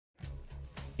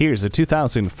Here's a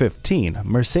 2015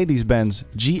 Mercedes-Benz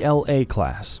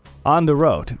GLA-Class. On the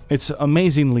road, it's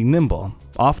amazingly nimble.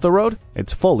 Off the road,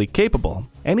 it's fully capable.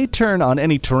 Any turn on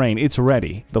any terrain, it's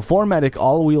ready. The 4MATIC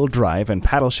all-wheel drive and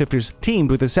paddle shifters teamed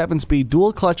with a 7-speed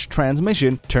dual-clutch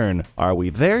transmission turn "Are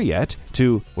we there yet?"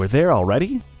 to "We're there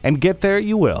already?" And get there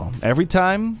you will, every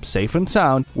time, safe and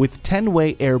sound, with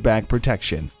 10-way airbag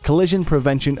protection, collision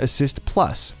prevention assist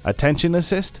plus, attention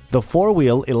assist, the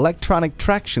 4-wheel electronic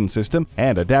traction system,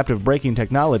 and adaptive braking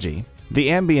technology.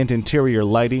 The ambient interior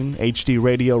lighting, HD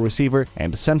radio receiver,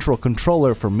 and central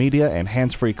controller for media and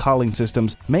hands-free calling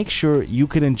systems make sure you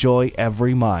can enjoy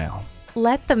every mile.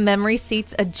 Let the memory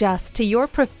seats adjust to your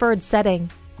preferred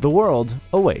setting. The world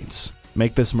awaits.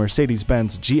 Make this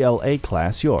Mercedes-Benz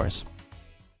GLA-Class yours.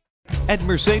 At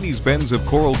Mercedes-Benz of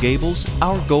Coral Gables,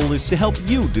 our goal is to help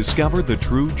you discover the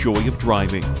true joy of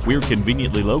driving. We're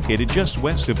conveniently located just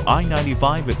west of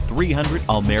I-95 at 300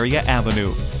 Almeria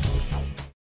Avenue.